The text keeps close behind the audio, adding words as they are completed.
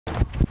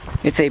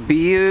It's a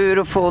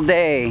beautiful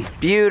day,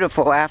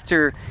 beautiful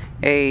after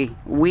a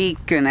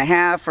week and a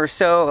half or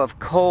so of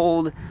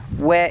cold,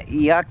 wet,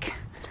 yuck.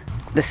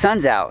 The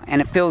sun's out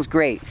and it feels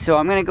great. So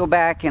I'm gonna go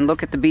back and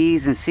look at the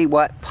bees and see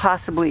what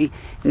possibly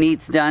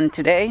needs done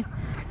today.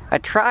 I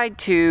tried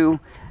to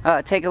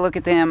take a look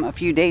at them a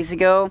few days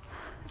ago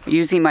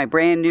using my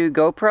brand new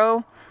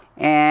GoPro,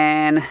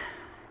 and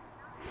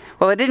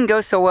well, it didn't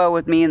go so well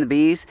with me and the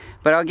bees,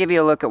 but I'll give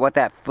you a look at what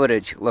that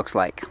footage looks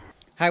like.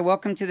 Hi,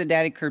 welcome to the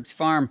Daddykirbs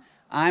Farm.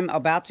 I'm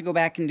about to go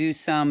back and do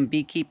some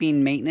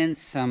beekeeping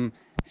maintenance, some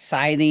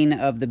siding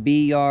of the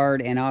bee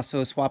yard, and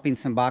also swapping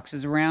some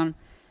boxes around.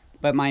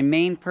 But my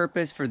main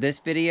purpose for this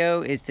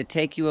video is to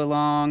take you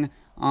along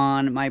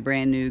on my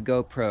brand new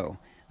GoPro.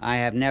 I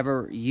have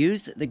never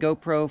used the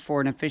GoPro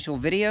for an official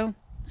video,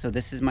 so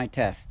this is my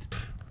test.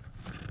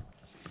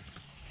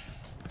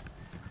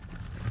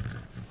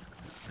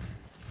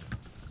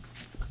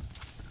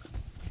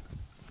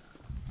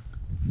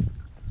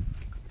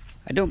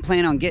 I don't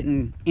plan on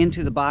getting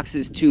into the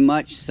boxes too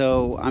much,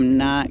 so I'm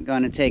not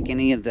going to take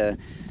any of the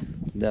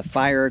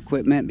fire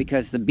equipment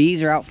because the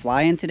bees are out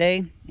flying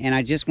today, and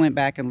I just went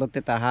back and looked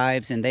at the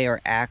hives and they are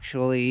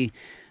actually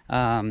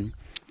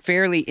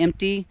fairly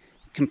empty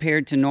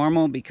compared to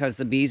normal because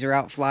the bees are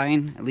out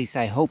flying. At least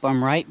I hope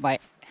I'm right by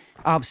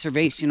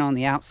observation on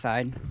the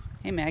outside.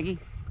 Hey Maggie.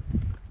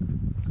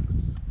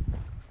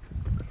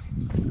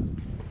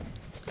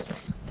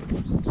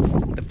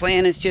 The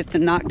plan is just to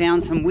knock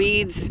down some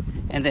weeds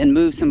and then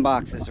move some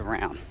boxes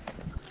around.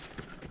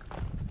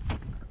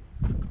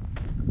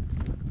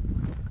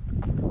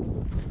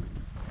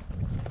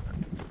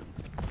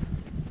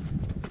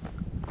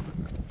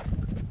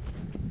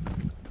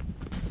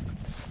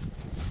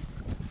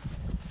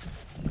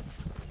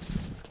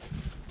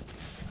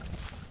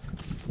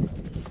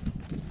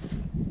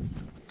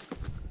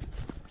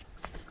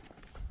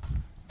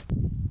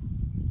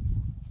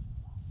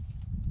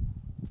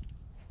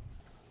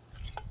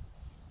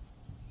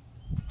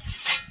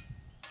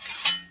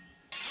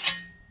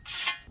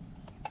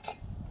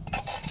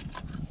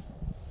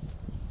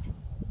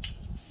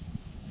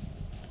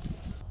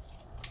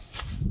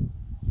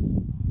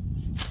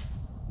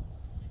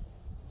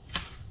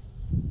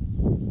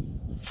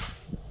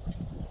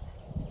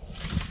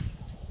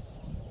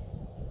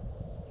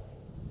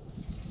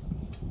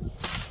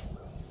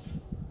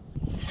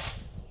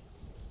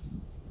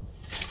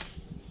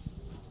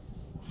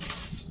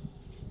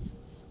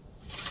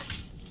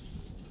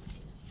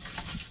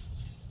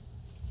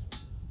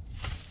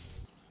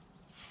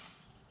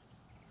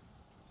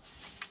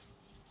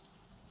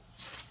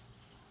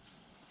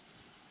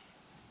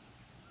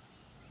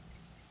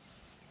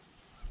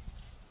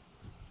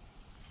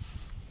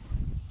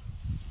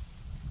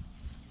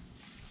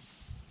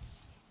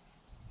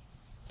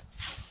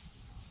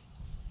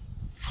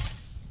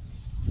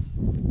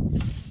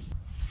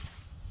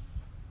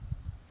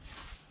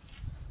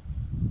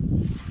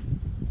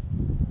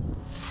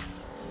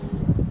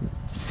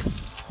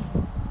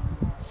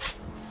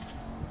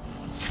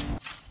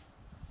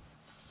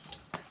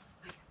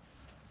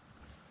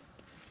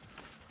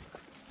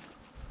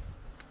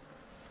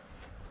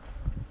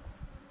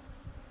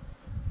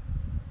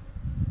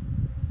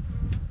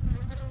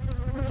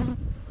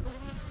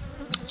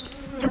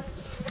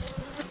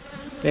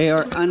 They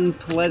are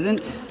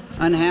unpleasant,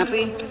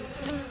 unhappy.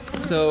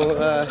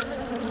 So,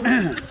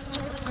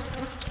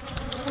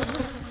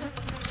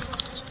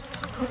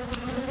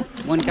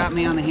 one got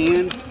me on the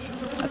hand.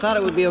 I thought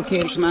it would be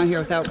okay to come out here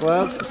without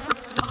gloves,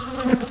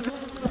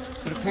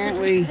 but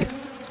apparently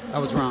I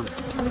was wrong.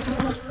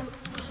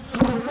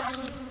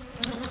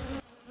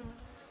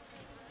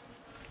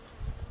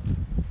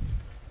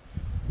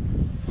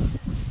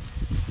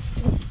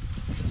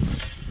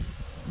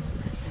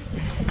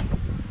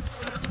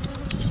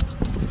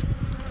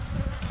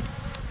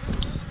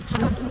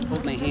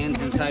 Hold my hands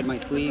inside my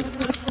sleeves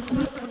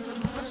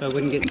so I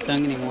wouldn't get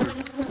stung anymore.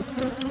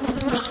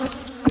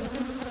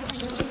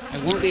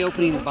 I won't be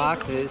opening the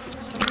boxes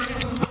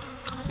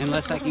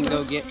unless I can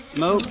go get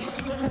smoke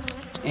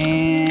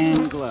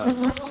and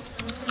gloves.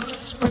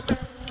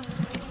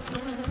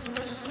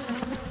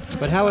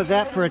 But how was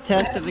that for a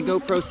test of the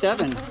GoPro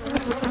 7?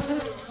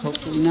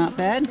 Hopefully not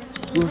bad.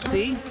 We'll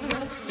see.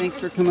 Thanks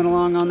for coming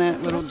along on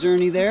that little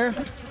journey there.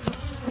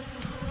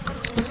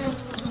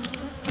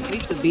 At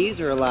least the bees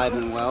are alive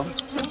and well.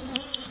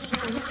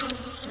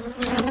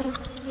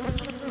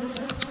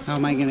 How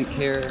am I going to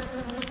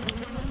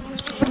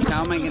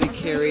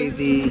carry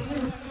the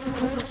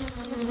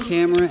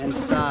camera and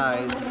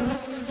sides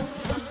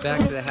back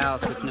to the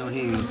house with no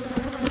hands?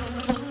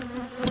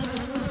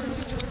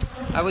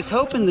 I was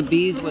hoping the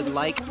bees would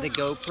like the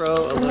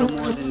GoPro a little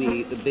more than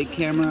the big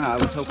camera. I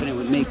was hoping it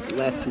would make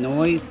less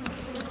noise,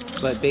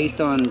 but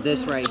based on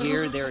this right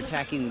here, they're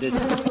attacking the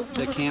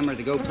camera,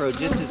 the GoPro,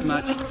 just as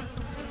much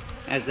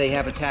as they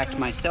have attacked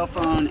my cell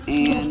phone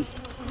and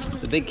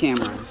the big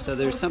camera. So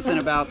there's something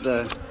about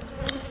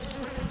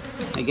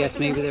I guess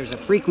maybe there's a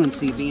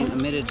frequency being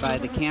emitted by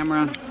the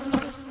camera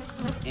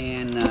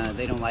and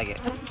they don't like it.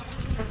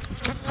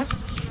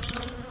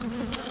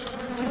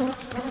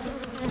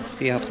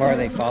 See how far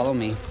they follow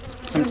me.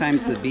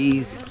 Sometimes the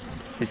bees,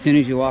 as soon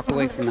as you walk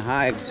away from the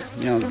hives,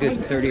 you know, a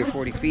good 30 or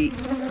 40 feet,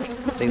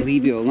 they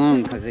leave you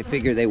alone because they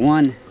figure they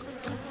won.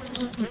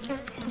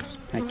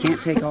 I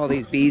can't take all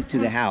these bees to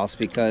the house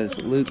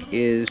because Luke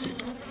is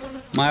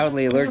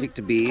mildly allergic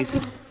to bees.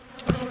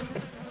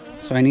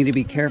 So I need to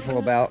be careful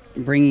about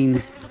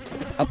bringing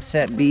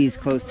upset bees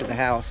close to the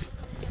house.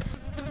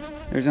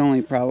 There's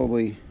only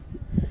probably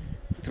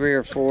 3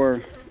 or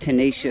 4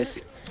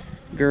 tenacious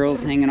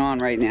girls hanging on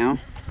right now.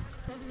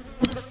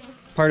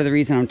 Part of the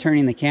reason I'm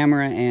turning the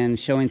camera and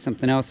showing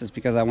something else is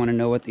because I want to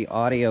know what the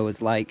audio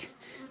is like,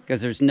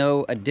 because there's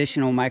no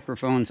additional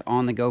microphones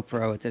on the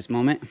GoPro at this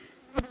moment.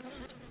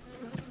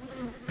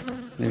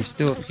 There's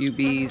still a few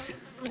bees.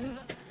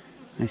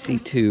 I see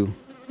 2.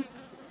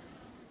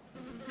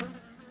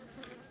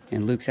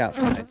 And Luke's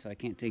outside, so I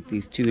can't take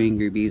these 2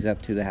 angry bees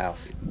up to the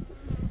house.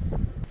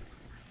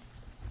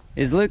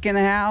 Is Luke in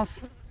the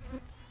house?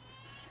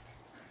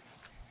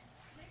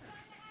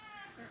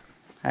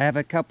 I have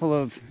a couple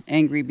of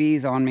angry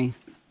bees on me.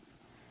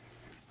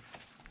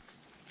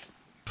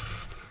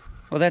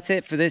 Well, that's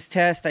it for this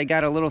test. I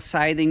got a little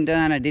scything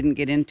done. I didn't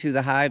get into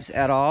the hives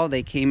at all.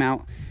 They came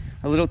out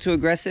a little too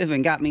aggressive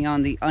and got me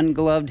on the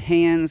ungloved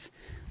hands.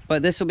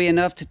 But this will be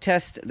enough to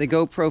test the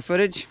GoPro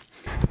footage.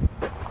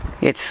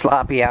 It's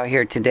sloppy out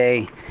here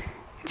today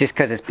just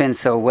because it's been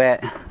so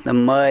wet. The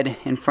mud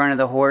in front of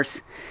the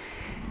horse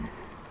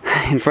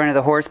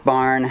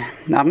barn.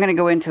 I'm gonna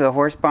go into the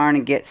horse barn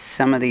and get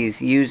some of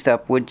these used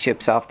up wood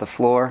chips off the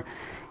floor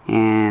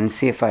and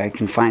see if I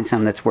can find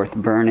some that's worth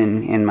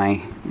burning in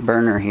my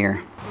burner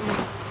here.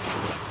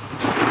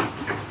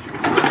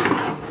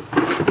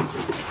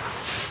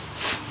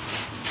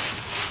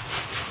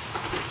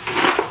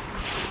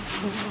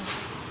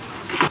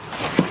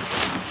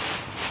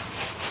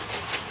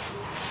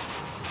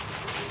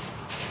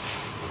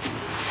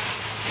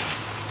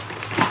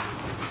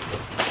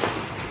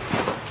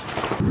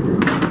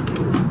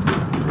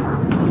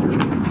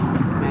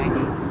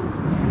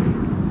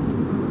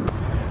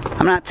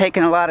 I'm not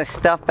taking a lot of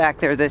stuff back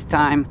there this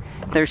time.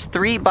 There's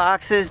 3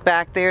 boxes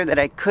back there that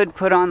I could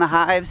put on the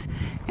hives,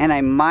 and I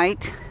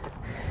might,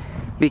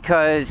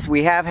 because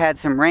we have had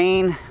some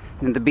rain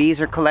and the bees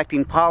are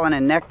collecting pollen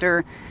and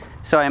nectar,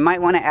 so I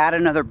might want to add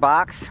another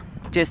box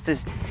just to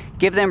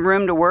give them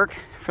room to work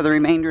for the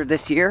remainder of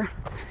this year.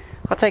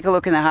 I'll take a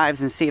look in the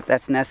hives and see if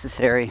that's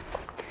necessary.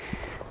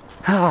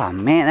 Oh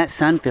man, that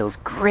sun feels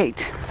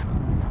great.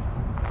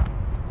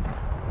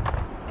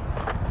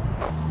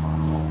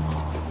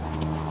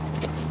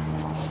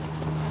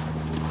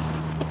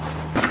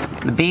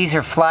 The bees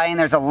are flying.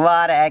 There's a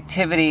lot of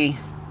activity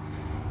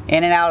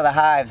in and out of the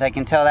hives. I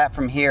can tell that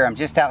from here. I'm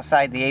just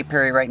outside the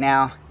apiary right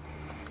now.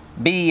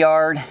 Bee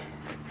yard.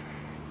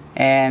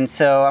 And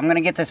so I'm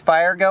gonna get this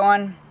fire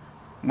going.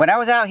 When I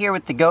was out here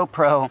with the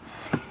GoPro,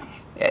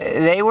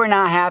 they were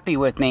not happy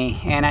with me,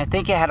 and I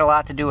think it had a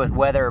lot to do with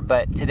weather,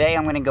 but today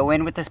I'm gonna go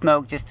in with the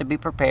smoke just to be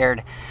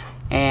prepared,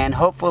 and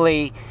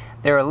hopefully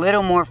they're a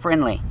little more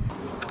friendly.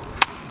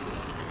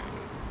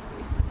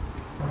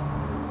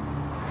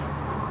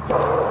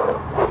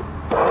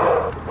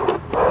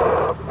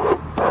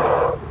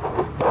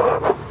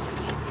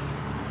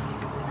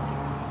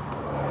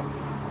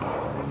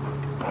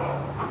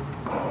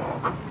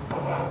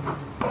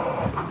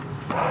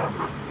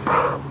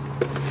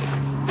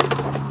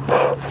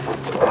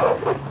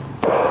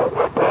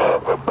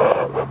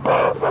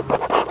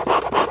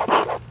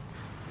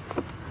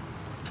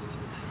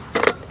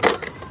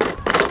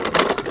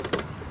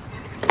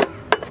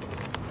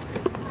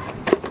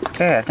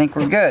 Okay, I think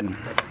we're good.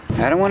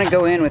 I don't want to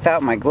go in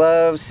without my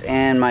gloves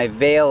and my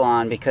veil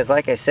on because,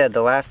 like I said,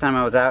 the last time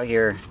I was out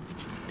here,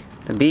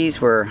 the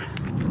bees were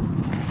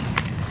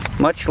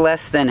much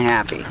less than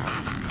happy.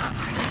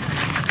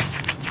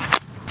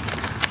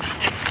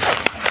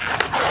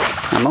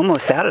 I'm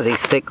almost out of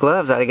these thick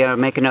gloves. I gotta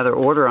make another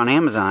order on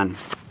Amazon.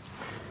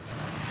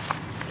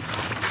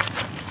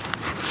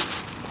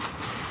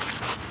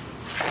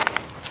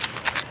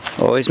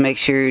 Always make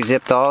sure you're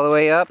zipped all the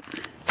way up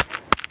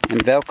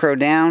and Velcro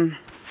down.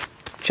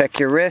 Check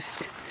your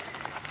wrist,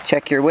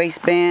 check your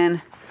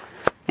waistband,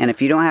 and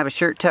if you don't have a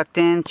shirt tucked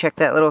in, check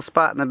that little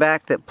spot in the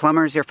back that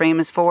plumbers are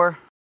famous for.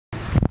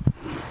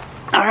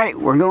 Alright,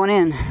 we're going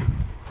in.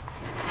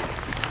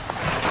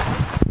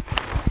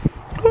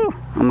 Whew,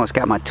 almost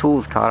got my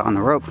tools caught on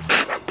the rope.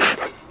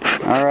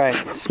 Alright,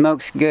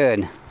 smoke's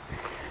good.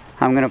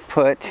 I'm gonna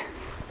put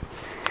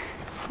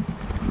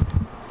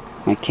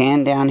my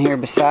can down here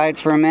beside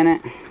for a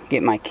minute,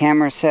 get my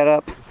camera set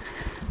up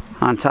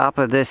on top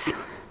of this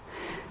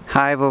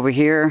hive over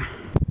here.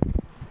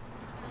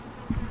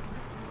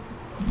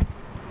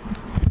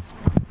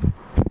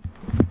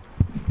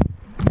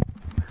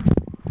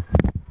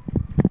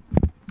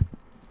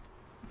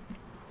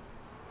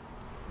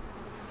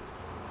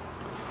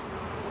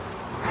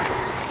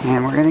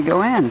 And we're gonna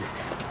go in.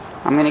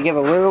 I'm gonna give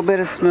a little bit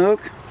of smoke.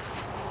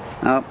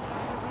 Oh,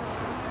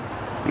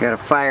 I got a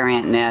fire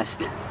ant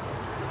nest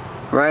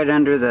right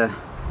under the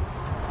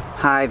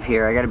hive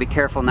here. I gotta be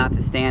careful not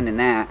to stand in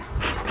that.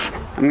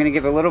 I'm I'm gonna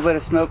give a little bit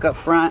of smoke up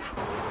front,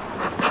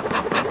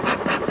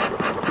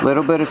 a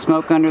little bit of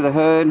smoke under the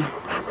hood.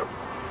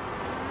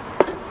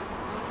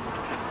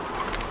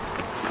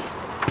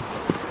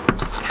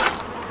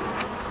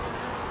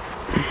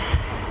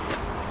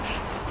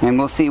 And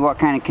we'll see what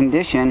kind of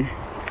condition.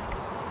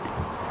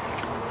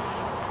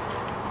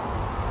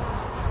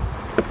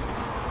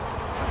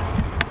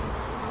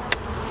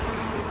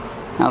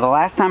 Now the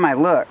last time I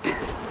looked,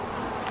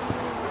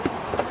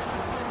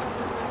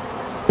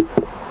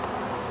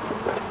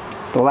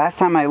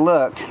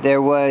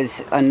 there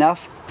was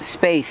enough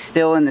space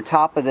still in the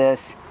top of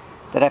this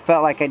that I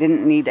felt like I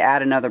didn't need to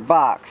add another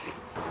box.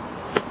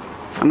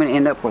 I'm gonna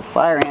end up with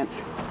fire ants.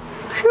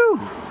 Whew,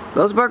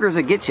 those buggers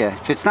will get you.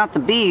 If it's not the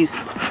bees,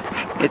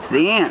 it's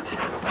the ants.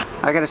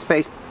 I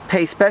gotta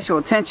pay special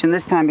attention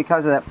this time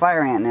because of that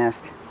fire ant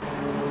nest.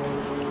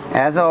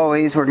 As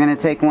always, we're gonna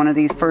take one of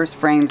these first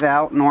frames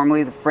out.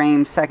 Normally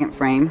the second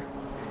frame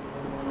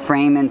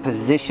in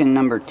position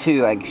number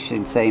 2, I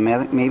should say,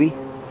 maybe.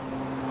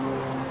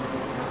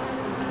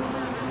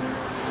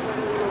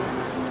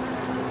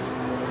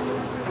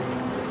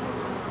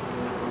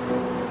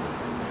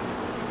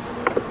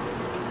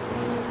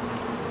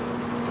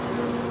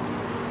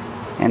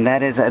 And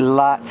that is a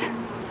lot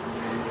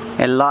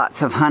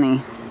of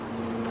honey.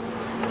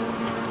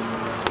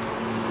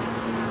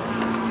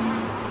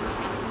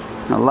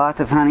 A lot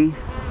of honey.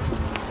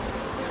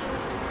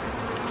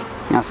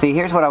 Now see,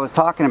 here's what I was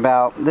talking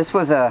about. This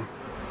was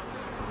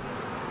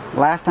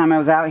last time I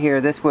was out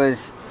here, this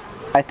was,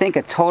 I think,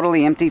 a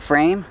totally empty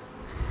frame.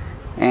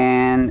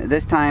 And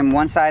this time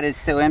one side is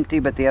still empty,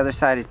 but the other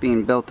side is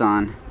being built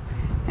on.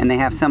 And they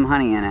have some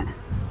honey in it.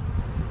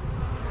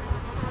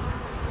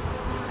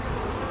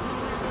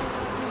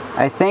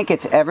 I think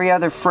it's every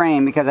other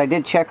frame because I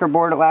did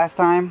checkerboard it last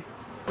time.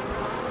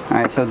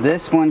 Alright, so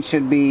this one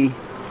should be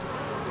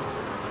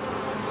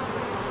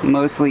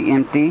mostly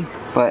empty,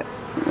 but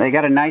they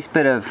got a nice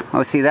bit of,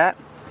 oh, see that?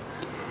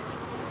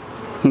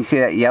 You see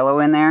that yellow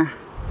in there?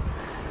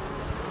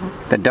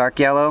 The dark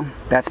yellow?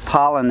 That's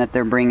pollen that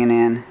they're bringing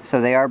in.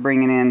 So they are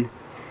bringing in,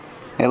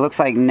 it looks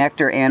like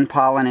nectar and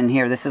pollen in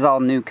here. This is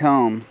all new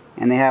comb,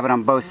 and they have it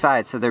on both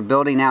sides, so they're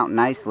building out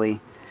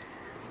nicely.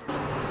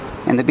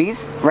 And the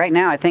bees, right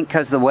now, I think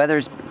because the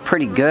weather's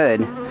pretty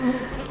good,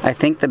 I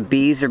think the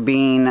bees are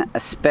being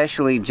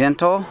especially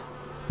gentle.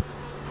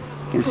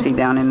 You can see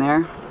down in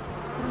there.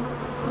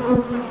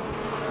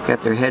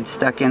 Got their head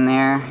stuck in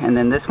there. And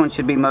then this one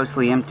should be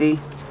mostly empty.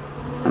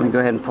 Let me go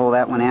ahead and pull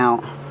that one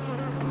out.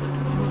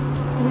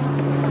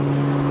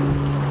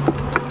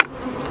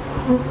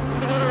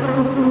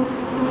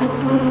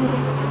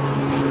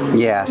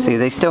 Yeah, see,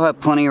 they still have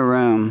plenty of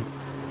room.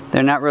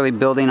 They're not really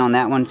building on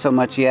that one so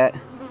much yet.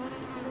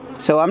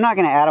 So I'm not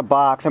going to add a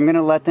box. I'm going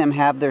to let them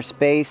have their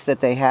space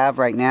that they have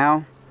right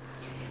now.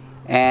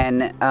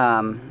 And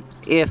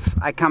if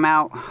I come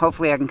out,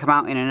 hopefully I can come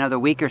out in another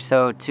week or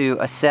so to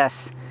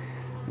assess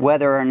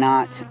whether or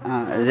not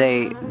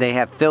they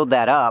have filled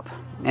that up,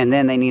 and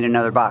then they need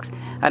another box.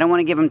 I don't want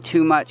to give them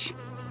too much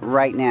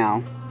right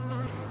now.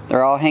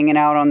 They're all hanging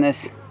out on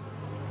this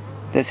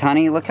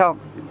honey. Look how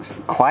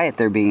quiet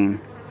they're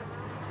being.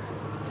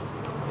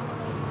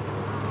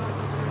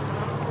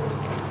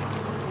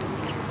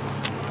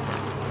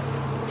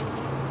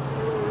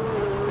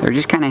 They're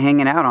just kind of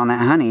hanging out on that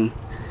honey.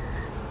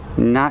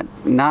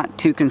 Not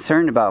too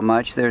concerned about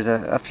much. There's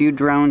a few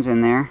drones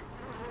in there.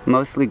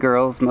 Mostly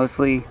girls,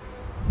 mostly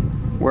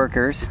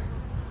workers.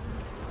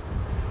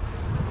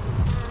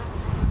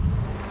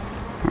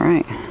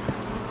 Alright.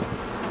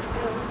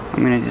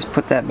 I'm going to just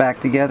put that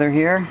back together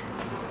here.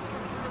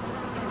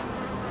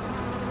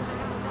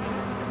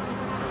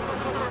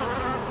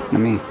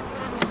 Let me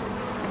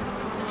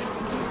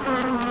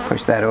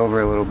push that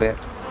over a little bit.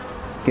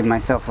 Give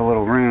myself a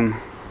little room.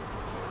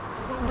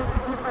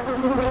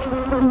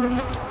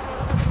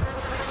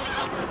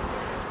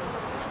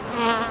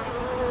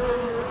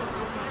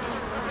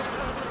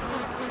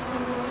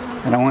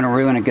 I don't want to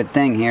ruin a good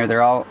thing here.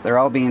 They're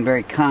all being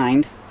very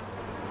kind.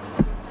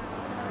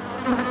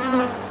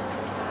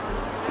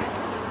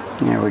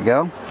 There we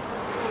go.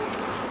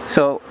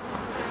 So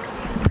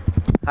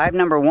hive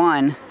number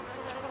 1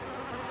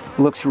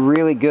 looks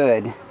really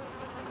good.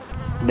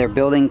 They're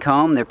building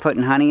comb, they're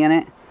putting honey in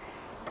it.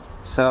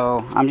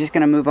 So I'm just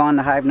going to move on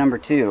to hive number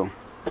 2.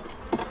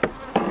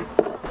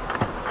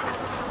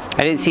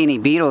 I didn't see any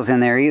beetles in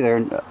there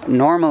either.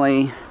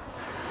 Normally,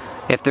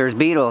 if there's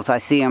beetles, I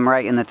see them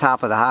right in the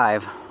top of the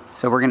hive.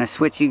 So we're going to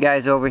switch you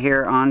guys over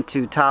here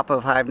onto top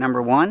of hive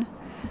number 1,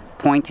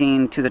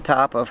 pointing to the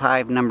top of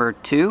hive number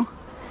 2.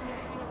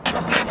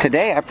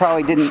 Today I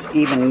probably didn't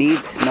even need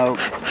smoke,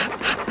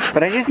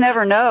 but I just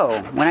never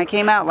know. When I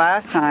came out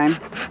last time,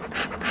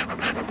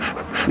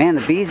 man,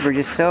 the bees were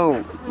just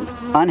so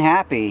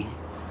unhappy.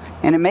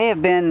 And it may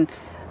have been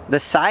the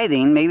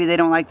scything. Maybe they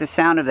don't like the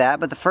sound of that,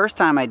 but the first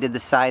time I did the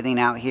scything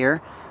out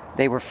here,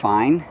 they were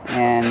fine.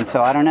 And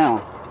so I don't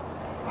know.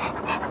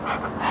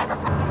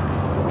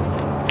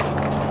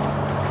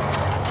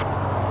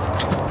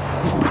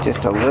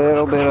 Just a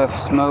little bit of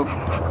smoke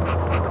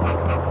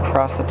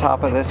across the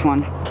top of this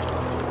one.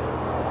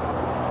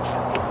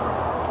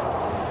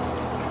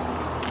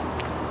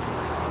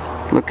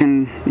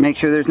 Looking, make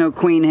sure there's no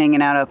queen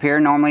hanging out up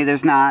here. Normally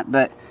there's not,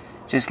 but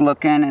just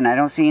looking, and I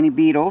don't see any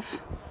beetles.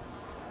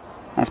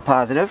 That's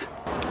positive.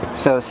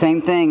 So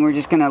same thing, we're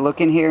just gonna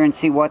look in here and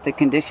see what the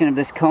condition of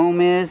this comb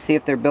is, see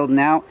if they're building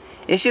out.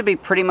 It should be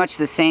pretty much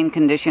the same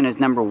condition as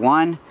number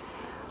 1.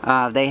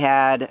 They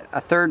had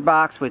a third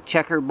box with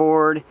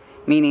checkerboard,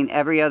 meaning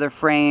every other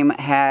frame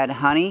had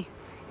honey,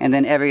 and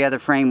then every other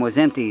frame was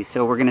empty.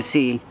 So we're gonna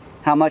see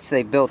how much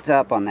they built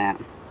up on that.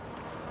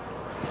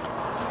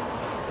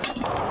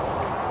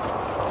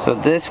 So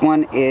this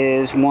one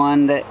is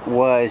one that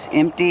was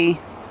empty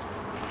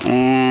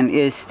and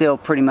is still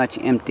pretty much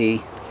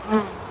empty.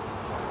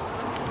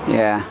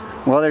 Yeah,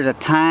 well, there's a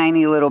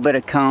tiny little bit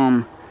of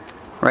comb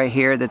right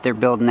here that they're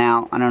building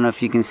out. I don't know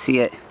if you can see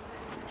it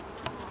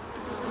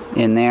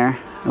in there.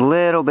 A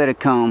little bit of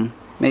comb.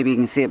 Maybe you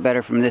can see it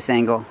better from this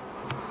angle.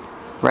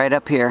 Right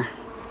up here.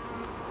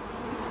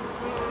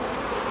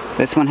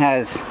 This one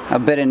has a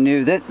bit of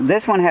new.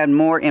 This one had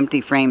more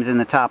empty frames in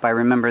the top, I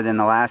remember, than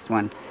the last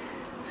one.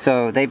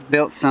 So they've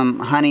built some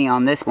honey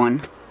on this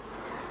one.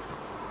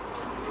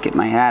 Get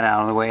my hat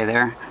out of the way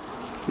there.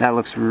 That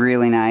looks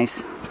really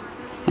nice.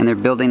 And they're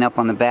building up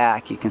on the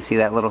back. You can see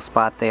that little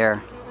spot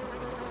there.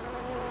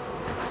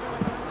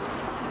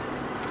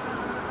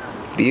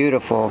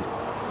 Beautiful.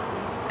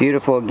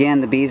 Beautiful. Again,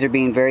 the bees are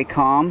being very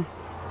calm.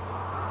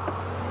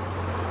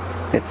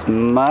 It's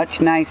much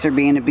nicer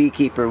being a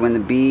beekeeper when the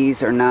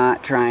bees are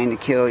not trying to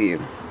kill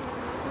you.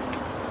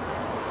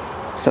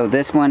 So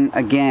this one,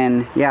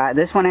 again, yeah,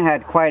 this one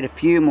had quite a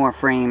few more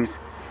frames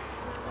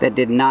that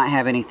did not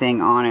have anything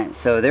on it.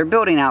 So they're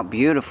building out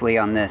beautifully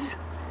on this.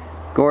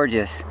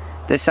 Gorgeous.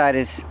 This side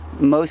is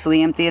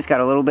mostly empty. It's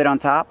got a little bit on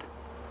top.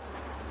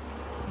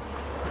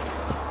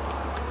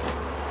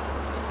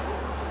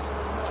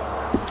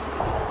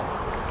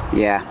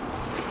 Yeah.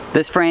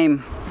 This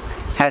frame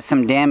has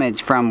some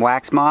damage from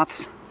wax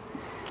moths.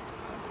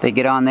 They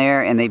get on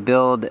there and they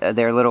build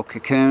their little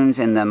cocoons,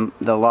 and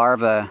the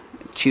larva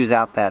chews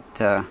out that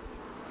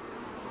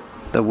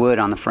the wood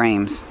on the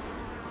frames.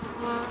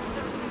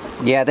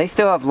 Yeah, they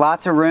still have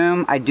lots of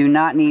room. I do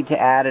not need to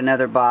add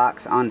another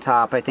box on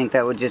top. I think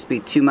that would just be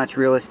too much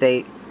real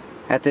estate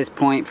at this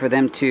point for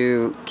them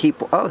to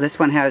keep. Oh, this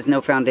one has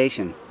no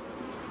foundation.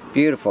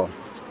 Beautiful.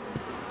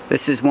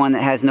 This is one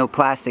that has no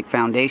plastic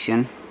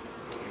foundation.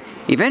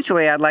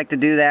 Eventually I'd like to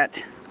do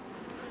that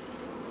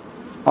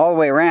all the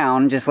way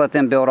around, just let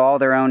them build all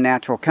their own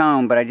natural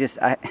comb, but I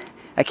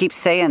keep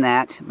saying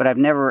that, but I've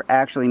never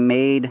actually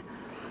made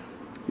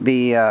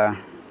the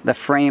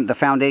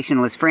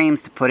foundationless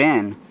frames to put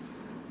in.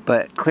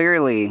 But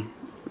clearly,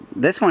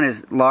 this one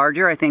is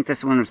larger. I think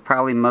this one was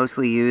probably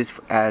mostly used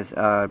as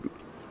a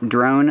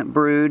drone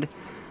brood.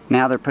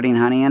 Now they're putting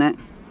honey in it.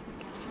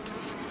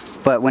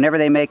 But whenever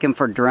they make them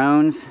for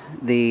drones,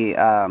 the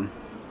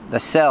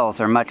cells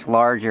are much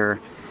larger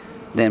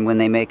than when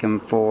they make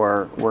them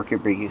for worker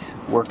bees.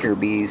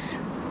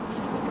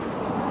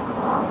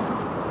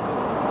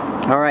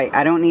 Alright,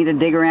 I don't need to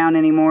dig around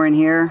anymore in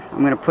here. I'm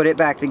going to put it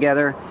back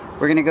together.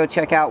 We're going to go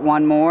check out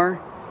one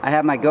more. I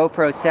have my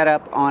GoPro set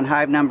up on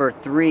hive number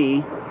 3.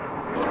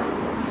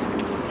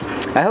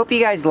 I hope you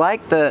guys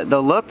like the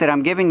look that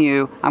I'm giving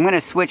you. I'm going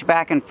to switch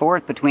back and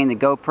forth between the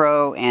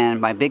GoPro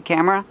and my big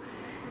camera.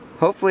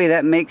 Hopefully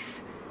that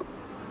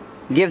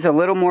gives a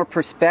little more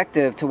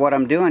perspective to what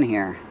I'm doing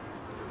here.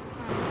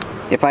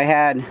 If I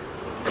had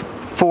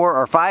 4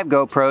 or 5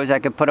 GoPros, I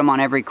could put them on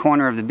every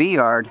corner of the bee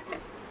yard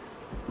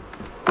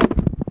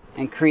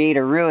and create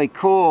a really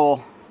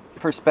cool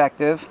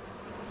perspective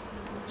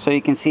so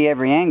you can see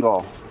every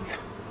angle.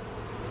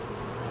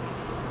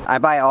 I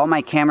buy all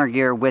my camera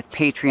gear with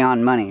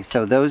Patreon money.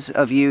 So those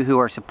of you who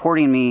are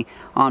supporting me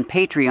on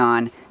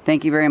Patreon,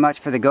 thank you very much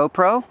for the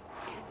GoPro.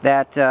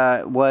 That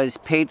was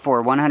paid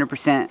for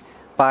 100%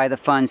 by the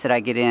funds that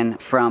I get in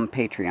from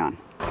Patreon.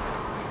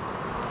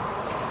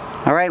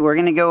 Alright, we're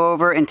going to go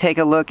over and take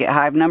a look at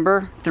hive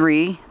number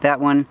 3.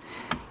 That one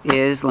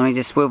is, let me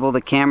just swivel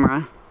the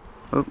camera.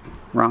 Oop,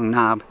 wrong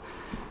knob.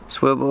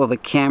 Swivel the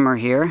camera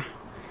here.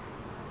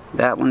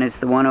 That one is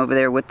the one over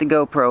there with the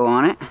GoPro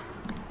on it.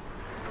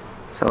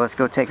 So let's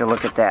go take a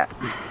look at that.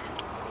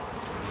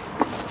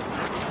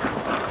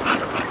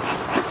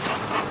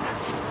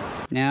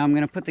 Now I'm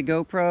going to put the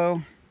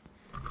GoPro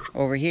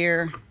over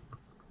here.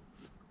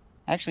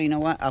 Actually, you know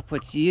what? I'll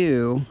put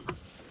you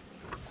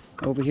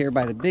over here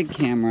by the big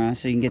camera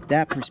so you can get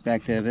that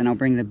perspective, and I'll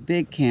bring the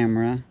big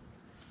camera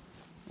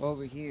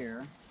over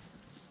here.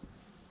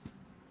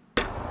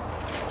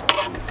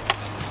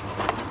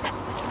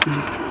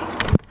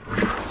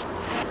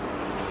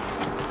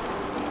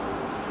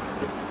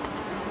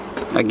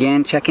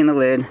 Again, checking the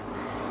lid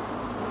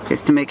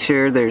just to make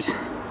sure there's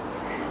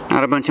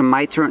not a bunch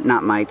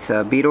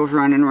of beetles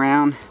running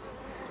around,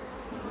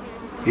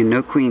 and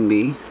no queen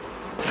bee.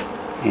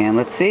 And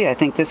let's see, I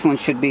think this one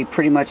should be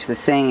pretty much the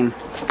same.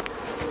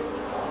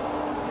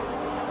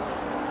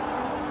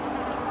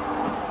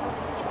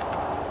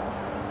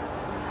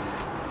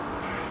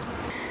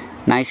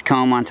 Nice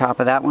comb on top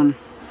of that one.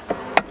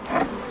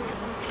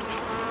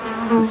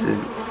 This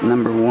is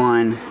number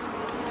 1.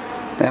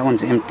 That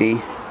one's empty.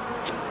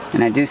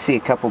 And I do see a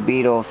couple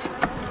beetles.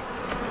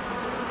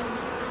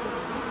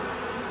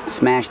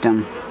 Smashed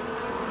them.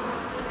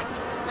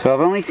 So I've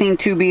only seen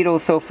 2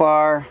 beetles so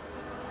far,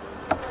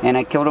 and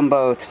I killed them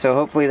both, so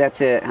hopefully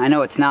that's it. I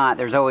know it's not,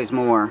 there's always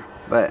more,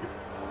 but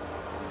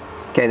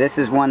okay, this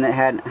is one that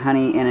had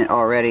honey in it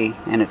already,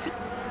 and it's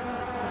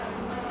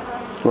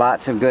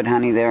lots of good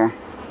honey there.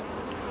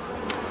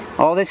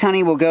 All this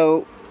honey will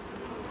go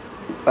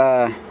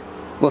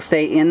will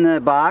stay in the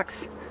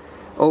box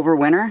over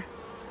winter.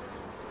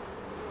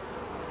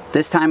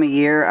 This time of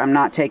year I'm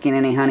not taking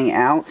any honey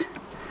out.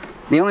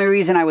 The only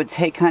reason I would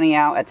take honey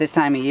out at this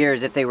time of year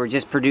is if they were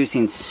just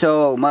producing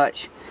so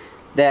much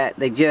that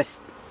they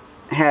just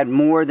had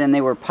more than they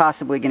were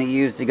possibly going to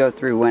use to go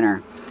through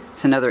winter.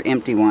 It's another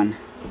empty one.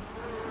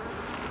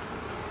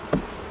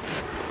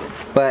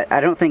 But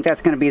I don't think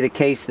that's going to be the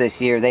case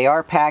this year. They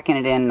are packing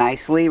it in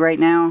nicely right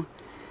now,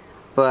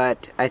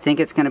 but I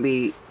think it's going to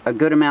be a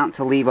good amount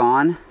to leave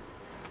on.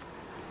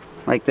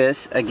 Like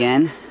this,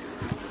 again.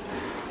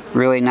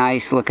 Really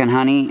nice looking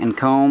honey and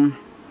comb.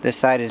 This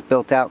side is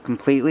built out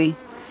completely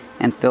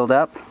and filled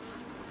up.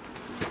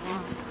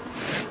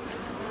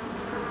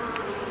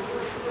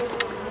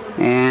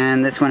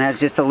 And this one has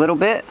just a little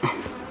bit.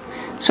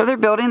 So they're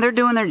building, they're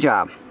doing their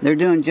job. They're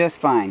doing just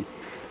fine.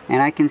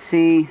 And I can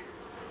see,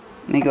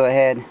 let me go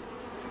ahead.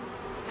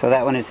 So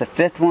that one is the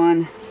 5th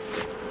one.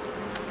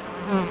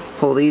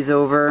 Pull these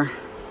over.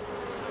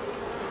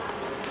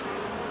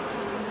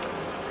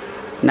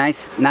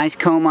 Nice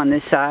comb on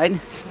this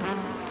side.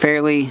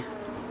 Fairly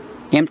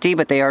empty,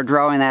 but they are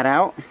drawing that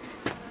out.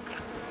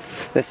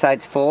 This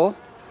side's full.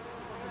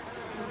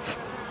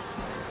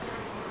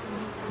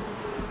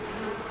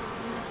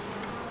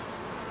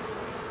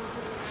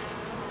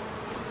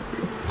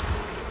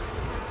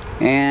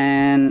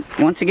 And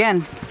once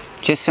again,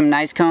 just some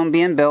nice comb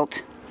being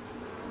built,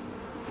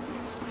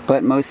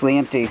 but mostly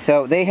empty.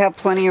 So they have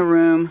plenty of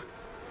room.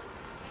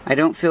 I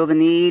don't feel the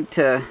need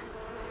to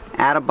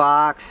add a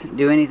box,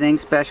 do anything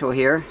special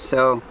here.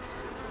 So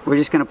we're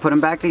just going to put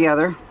them back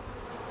together.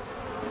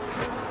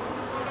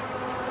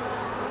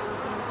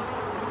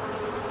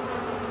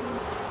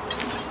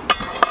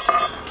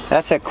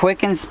 That's a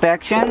quick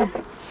inspection.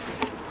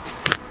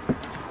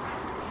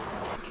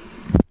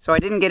 So I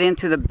didn't get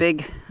into the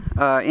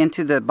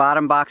into the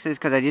bottom boxes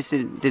because I just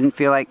didn't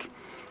feel like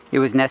it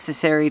was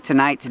necessary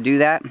tonight to do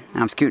that.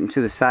 I'm scooting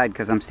to the side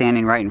because I'm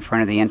standing right in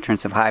front of the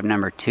entrance of hive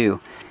number 2.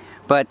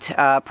 But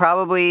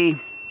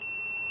probably,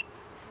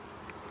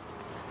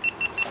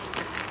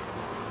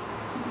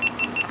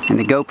 and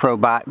the GoPro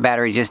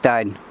battery just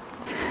died.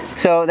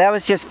 So that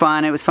was just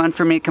fun. It was fun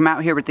for me to come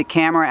out here with the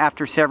camera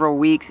after several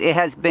weeks. It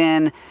has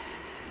been,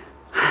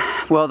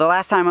 well, the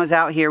last time I was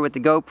out here with the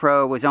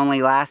GoPro was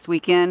only last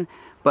weekend,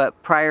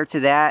 but prior to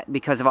that,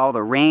 because of all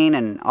the rain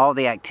and all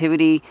the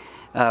activity,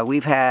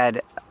 we've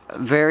had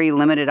very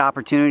limited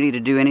opportunity to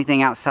do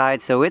anything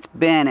outside. So it's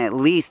been at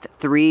least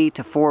 3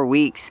 to 4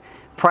 weeks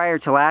prior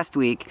to last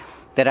week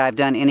that I've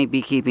done any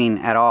beekeeping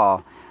at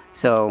all.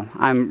 So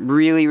I'm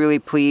really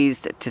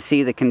pleased to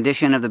see the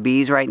condition of the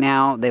bees right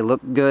now. They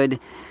look good.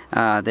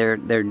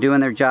 They're doing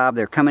their job.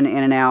 They're coming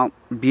in and out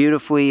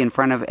beautifully in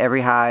front of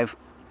every hive.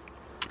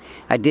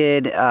 I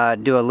did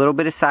do a little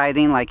bit of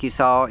scything like you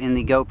saw in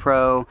the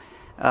GoPro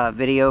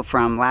video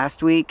from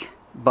last week,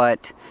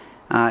 but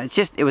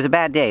it was a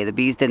bad day. The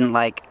bees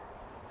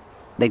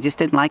they just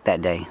didn't like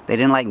that day. They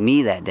didn't like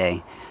me that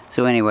day.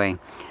 So anyway,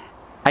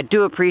 I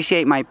do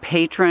appreciate my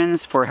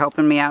patrons for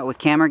helping me out with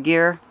camera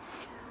gear.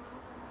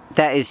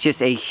 That is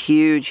just a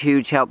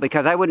huge help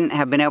because I wouldn't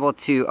have been able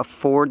to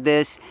afford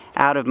this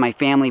out of my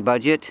family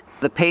budget.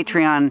 The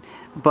Patreon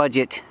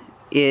budget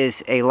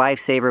is a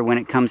lifesaver when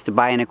it comes to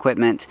buying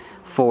equipment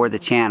for the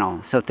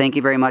channel. So thank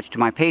you very much to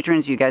my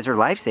patrons. You guys are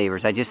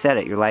lifesavers. I just said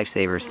it, you're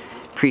lifesavers.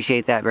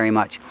 Appreciate that very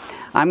much.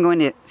 I'm going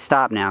to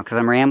stop now because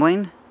I'm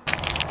rambling.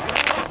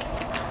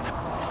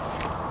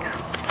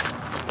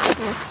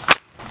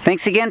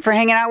 Thanks again for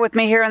hanging out with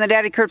me here on the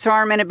Daddykirbs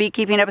Farm in a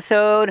beekeeping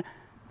episode.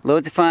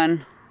 Loads of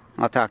fun.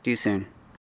 I'll talk to you soon.